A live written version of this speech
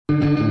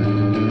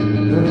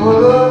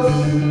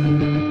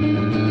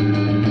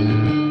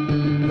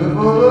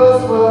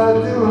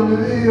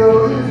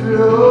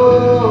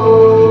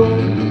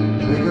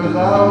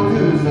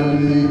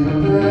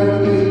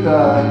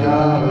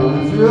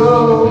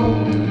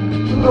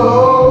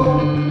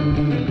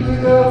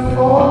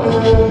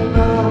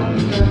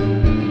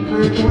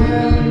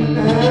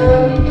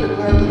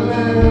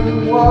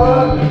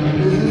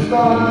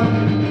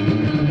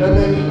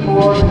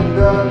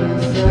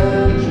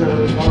and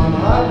cherubim on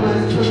high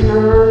places of the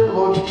earth. The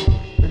Lord,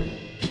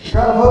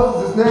 God of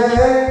hosts is his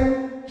name.